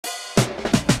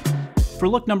For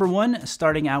look number one,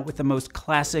 starting out with the most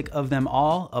classic of them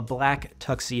all, a black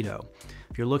tuxedo.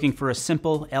 If you're looking for a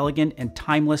simple, elegant, and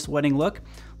timeless wedding look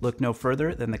no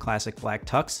further than the classic black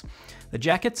tux. The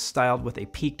jacket's styled with a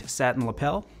peaked satin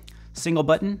lapel, single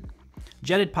button,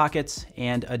 jetted pockets,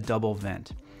 and a double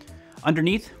vent.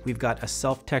 Underneath, we've got a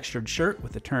self-textured shirt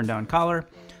with a turn-down collar,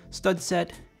 stud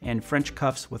set, and French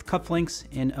cuffs with cufflinks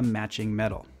in a matching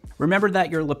metal. Remember that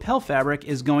your lapel fabric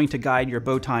is going to guide your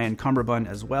bow tie and cummerbund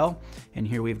as well. And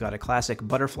here we've got a classic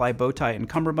butterfly bow tie and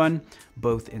cummerbund,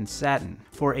 both in satin.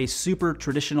 For a super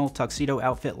traditional tuxedo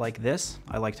outfit like this,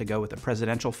 I like to go with a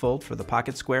presidential fold for the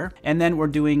pocket square. And then we're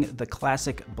doing the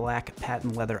classic black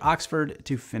patent leather Oxford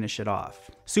to finish it off.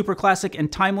 Super classic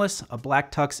and timeless, a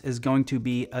black tux is going to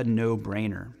be a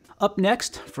no-brainer. Up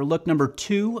next, for look number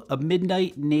two, a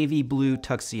midnight navy blue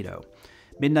tuxedo.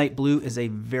 Midnight blue is a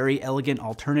very elegant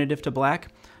alternative to black.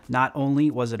 Not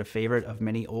only was it a favorite of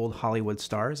many old Hollywood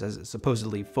stars, as it's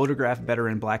supposedly photographed better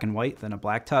in black and white than a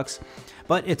black tux,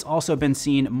 but it's also been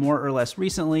seen more or less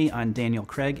recently on Daniel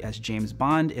Craig as James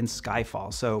Bond in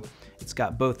Skyfall, so it's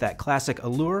got both that classic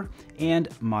allure and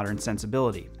modern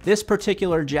sensibility. This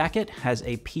particular jacket has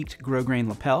a peaked grosgrain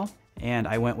lapel, and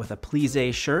I went with a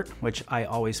plissé shirt, which I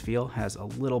always feel has a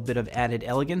little bit of added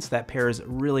elegance that pairs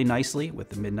really nicely with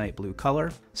the midnight blue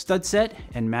color. Stud set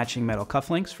and matching metal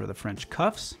cufflinks for the French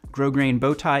cuffs. Grosgrain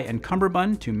bow tie and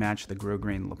cummerbund to match the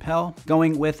grosgrain lapel.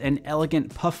 Going with an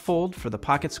elegant puff fold for the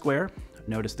pocket square.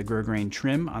 Notice the grosgrain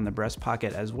trim on the breast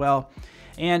pocket as well.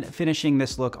 And finishing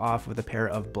this look off with a pair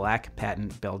of black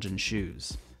patent Belgian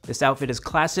shoes. This outfit is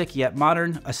classic yet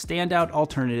modern, a standout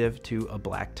alternative to a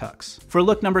black tux. For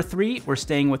look number three, we're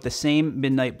staying with the same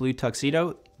midnight blue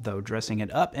tuxedo, though dressing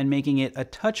it up and making it a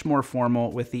touch more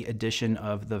formal with the addition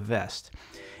of the vest.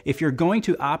 If you're going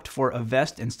to opt for a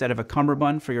vest instead of a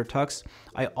cummerbund for your tux,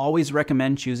 I always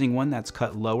recommend choosing one that's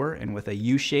cut lower and with a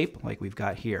U shape like we've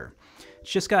got here.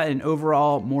 It's just got an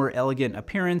overall more elegant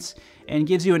appearance and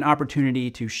gives you an opportunity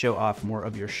to show off more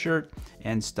of your shirt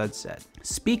and stud set.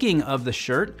 Speaking of the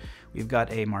shirt, we've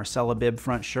got a Marcella bib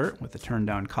front shirt with a turned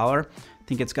down collar. I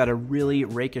think it's got a really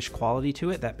rakish quality to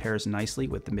it that pairs nicely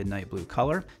with the midnight blue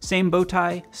color. Same bow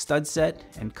tie, stud set,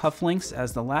 and cufflinks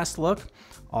as the last look.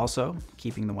 Also,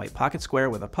 keeping the white pocket square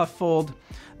with a puff fold,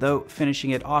 though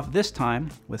finishing it off this time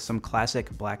with some classic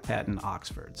black patent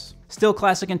Oxfords. Still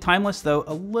classic and timeless, though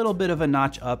a little bit of a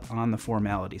notch up on the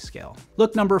formality scale.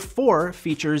 Look number four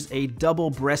features a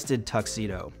double-breasted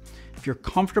tuxedo. If you're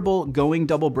comfortable going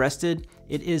double-breasted,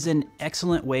 it is an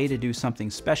excellent way to do something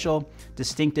special,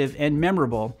 distinctive, and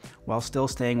memorable while still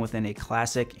staying within a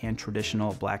classic and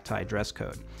traditional black tie dress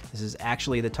code. This is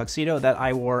actually the tuxedo that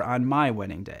I wore on my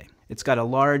wedding day. It's got a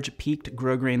large peaked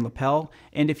grosgrain lapel,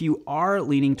 and if you are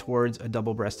leaning towards a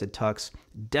double-breasted tux,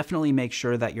 definitely make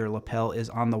sure that your lapel is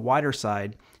on the wider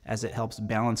side as it helps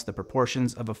balance the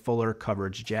proportions of a fuller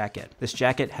coverage jacket. This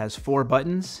jacket has 4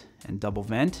 buttons and double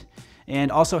vent, and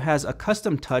also has a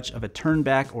custom touch of a turn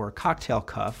back or a cocktail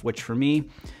cuff, which for me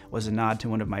was a nod to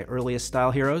one of my earliest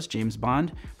style heroes, James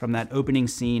Bond, from that opening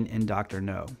scene in Dr.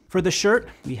 No. For the shirt,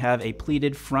 we have a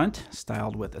pleated front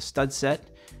styled with a stud set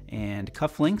and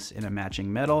cufflinks in a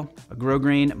matching metal, a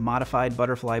grosgrain modified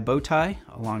butterfly bow tie,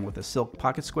 along with a silk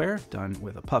pocket square done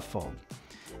with a puff fold.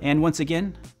 And once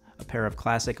again, a pair of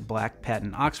classic black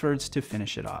patent Oxfords to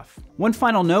finish it off. One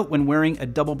final note when wearing a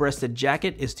double-breasted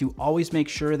jacket is to always make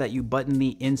sure that you button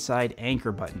the inside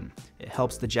anchor button. It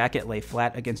helps the jacket lay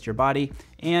flat against your body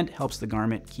and helps the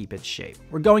garment keep its shape.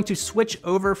 We're going to switch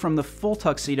over from the full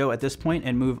tuxedo at this point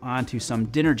and move on to some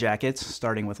dinner jackets,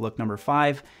 starting with look number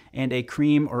 5 and a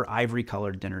cream or ivory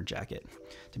colored dinner jacket.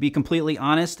 To be completely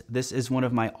honest, this is one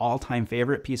of my all-time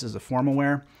favorite pieces of formal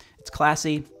wear. It's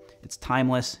classy, it's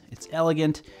timeless, it's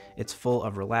elegant, it's full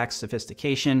of relaxed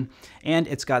sophistication, and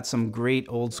it's got some great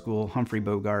old school Humphrey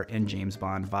Bogart and James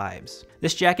Bond vibes.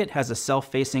 This jacket has a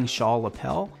self-facing shawl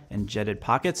lapel and jetted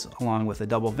pockets along with a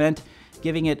double vent,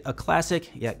 giving it a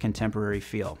classic yet contemporary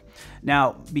feel.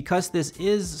 Now, because this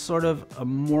is sort of a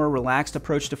more relaxed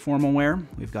approach to formal wear,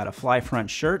 we've got a fly front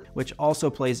shirt, which also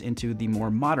plays into the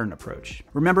more modern approach.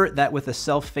 Remember that with a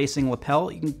self-facing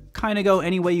lapel, you can kind of go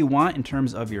any way you want in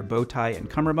terms of your bow tie and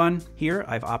cummerbund. Here,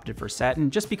 I've opted for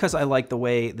satin just because I like the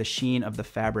way the sheen of the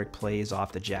fabric plays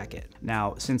off the jacket.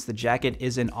 Now, since the jacket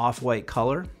is an off-white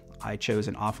color, I chose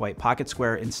an off-white pocket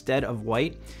square instead of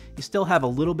white. You still have a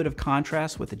little bit of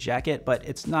contrast with the jacket, but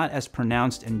it's not as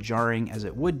pronounced and jarring as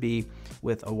it would be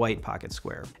with a white pocket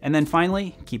square. And then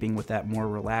finally, keeping with that more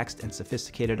relaxed and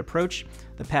sophisticated approach,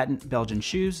 the patent Belgian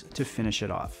shoes to finish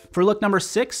it off. For look number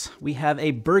 6, we have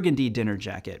a burgundy dinner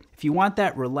jacket. If you want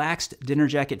that relaxed dinner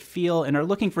jacket feel and are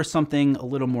looking for something a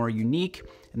little more unique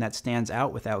and that stands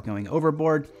out without going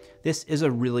overboard, this is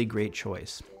a really great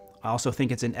choice. I also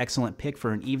think it's an excellent pick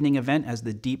for an evening event as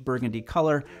the deep burgundy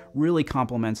color really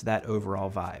complements that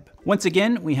overall vibe. Once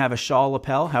again, we have a shawl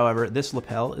lapel. However, this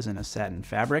lapel is in a satin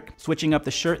fabric. Switching up the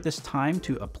shirt this time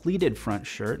to a pleated front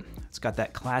shirt. It's got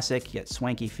that classic yet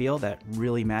swanky feel that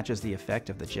really matches the effect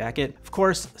of the jacket. Of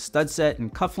course, stud set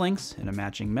and cufflinks in a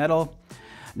matching metal.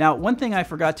 Now, one thing I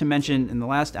forgot to mention in the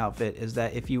last outfit is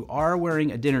that if you are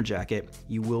wearing a dinner jacket,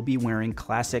 you will be wearing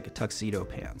classic tuxedo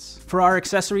pants. For our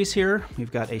accessories here,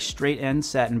 we've got a straight end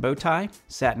satin bow tie,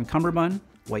 satin cummerbund,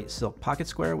 white silk pocket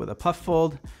square with a puff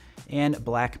fold, and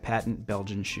black patent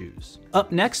Belgian shoes.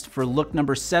 Up next for look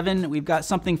number 7, we've got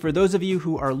something for those of you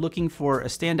who are looking for a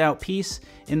standout piece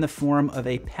in the form of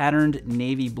a patterned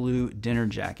navy blue dinner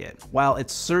jacket. While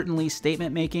it's certainly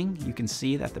statement making, you can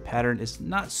see that the pattern is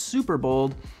not super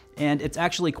bold and it's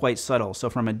actually quite subtle. So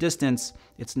from a distance,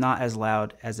 it's not as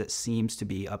loud as it seems to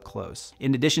be up close.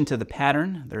 In addition to the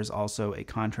pattern, there's also a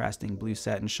contrasting blue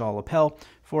satin shawl lapel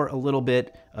for a little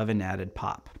bit of an added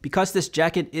pop. Because this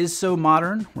jacket is so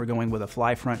modern, we're going with a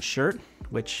fly front shirt,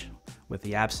 which with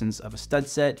the absence of a stud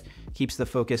set, keeps the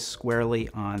focus squarely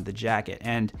on the jacket.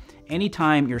 And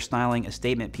anytime you're styling a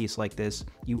statement piece like this,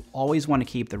 you always want to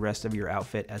keep the rest of your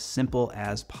outfit as simple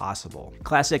as possible.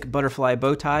 Classic butterfly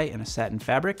bow tie in a satin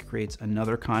fabric creates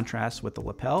another contrast with the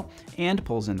lapel and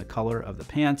pulls in the color of the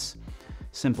pants.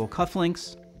 Simple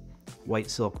cufflinks, white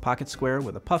silk pocket square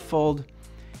with a puff fold,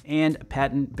 and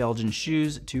patent Belgian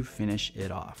shoes to finish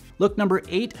it off. Look number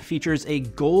 8 features a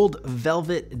gold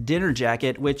velvet dinner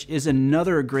jacket, which is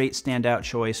another great standout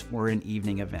choice for an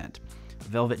evening event. A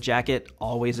velvet jacket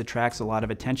always attracts a lot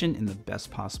of attention in the best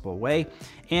possible way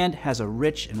and has a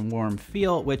rich and warm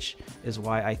feel, which is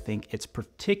why I think it's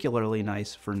particularly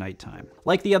nice for nighttime.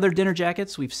 Like the other dinner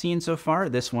jackets we've seen so far,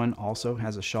 this one also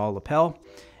has a shawl lapel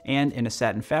and in a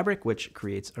satin fabric, which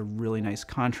creates a really nice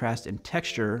contrast and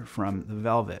texture from the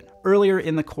velvet. Earlier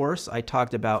in the course, I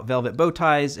talked about velvet bow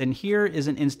ties, and here is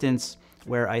an instance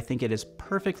where I think it is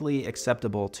perfectly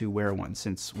acceptable to wear one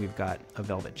since we've got a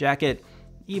velvet jacket,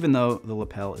 even though the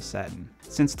lapel is satin.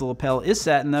 Since the lapel is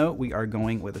satin though, we are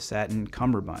going with a satin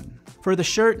cummerbund. For the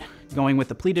shirt, going with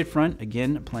the pleated front,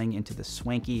 again, playing into the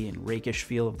swanky and rakish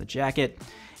feel of the jacket.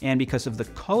 And because of the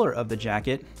color of the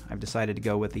jacket, I've decided to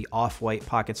go with the off-white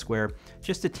pocket square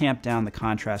just to tamp down the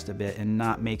contrast a bit and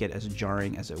not make it as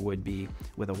jarring as it would be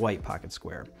with a white pocket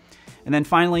square. And then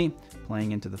finally,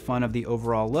 playing into the fun of the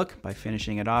overall look by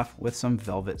finishing it off with some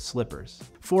velvet slippers.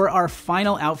 For our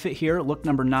final outfit here, look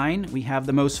number 9, we have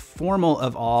the most formal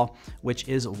of all, which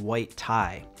is white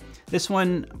tie. This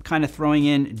one I'm kind of throwing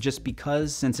in just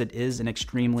because, since it is an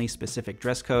extremely specific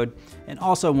dress code, and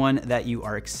also one that you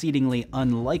are exceedingly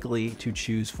unlikely to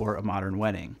choose for a modern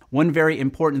wedding. One very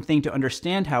important thing to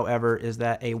understand, however, is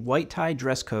that a white tie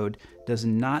dress code does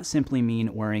not simply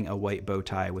mean wearing a white bow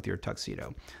tie with your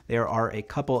tuxedo. There are a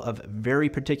couple of very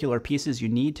particular pieces you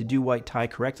need to do white tie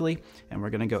correctly, and we're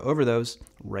gonna go over those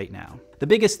right now. The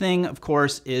biggest thing, of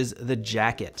course, is the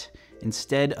jacket.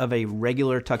 Instead of a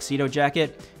regular tuxedo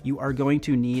jacket, you are going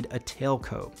to need a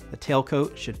tailcoat. The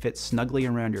tailcoat should fit snugly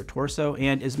around your torso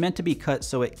and is meant to be cut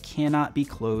so it cannot be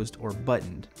closed or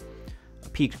buttoned. A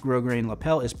peaked grosgrain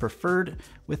lapel is preferred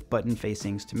with button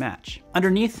facings to match.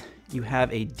 Underneath, you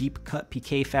have a deep cut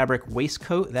piqué fabric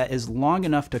waistcoat that is long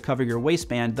enough to cover your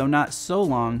waistband, though not so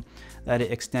long that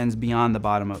it extends beyond the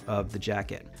bottom of the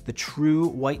jacket. The true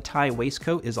white tie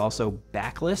waistcoat is also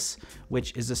backless,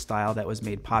 which is a style that was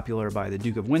made popular by the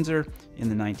Duke of Windsor in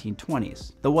the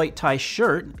 1920s. The white tie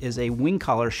shirt is a wing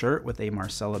collar shirt with a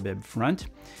Marcella bib front.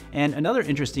 And another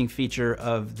interesting feature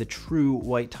of the true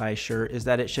white tie shirt is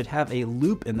that it should have a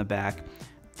loop in the back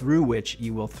through which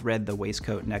you will thread the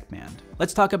waistcoat neckband.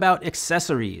 Let's talk about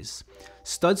accessories.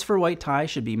 Studs for white tie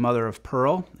should be mother of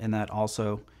pearl, and that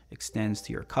also extends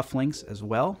to your cufflinks as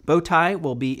well. Bow tie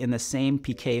will be in the same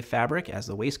piqué fabric as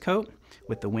the waistcoat,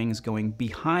 with the wings going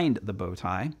behind the bow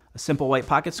tie. A simple white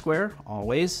pocket square,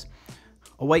 always.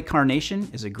 A white carnation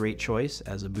is a great choice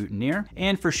as a boutonniere.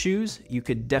 And for shoes, you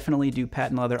could definitely do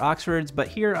patent leather Oxfords, but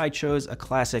here I chose a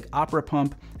classic opera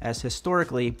pump, as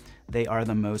historically, they are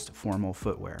the most formal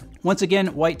footwear. Once again,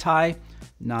 white tie,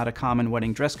 not a common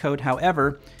wedding dress code.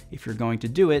 However, if you're going to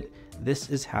do it, this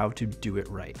is how to do it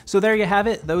right. So there you have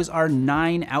it. Those are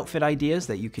 9 outfit ideas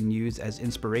that you can use as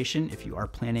inspiration if you are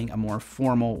planning a more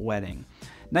formal wedding.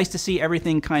 Nice to see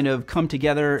everything kind of come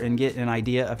together and get an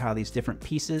idea of how these different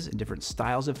pieces and different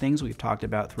styles of things we've talked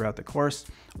about throughout the course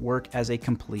work as a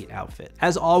complete outfit.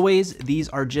 As always, these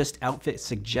are just outfit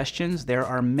suggestions. There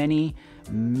are many,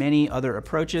 many other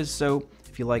approaches. So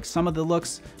if you like some of the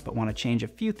looks, but want to change a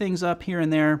few things up here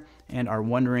and there and are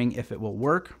wondering if it will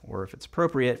work or if it's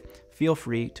appropriate, feel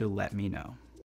free to let me know.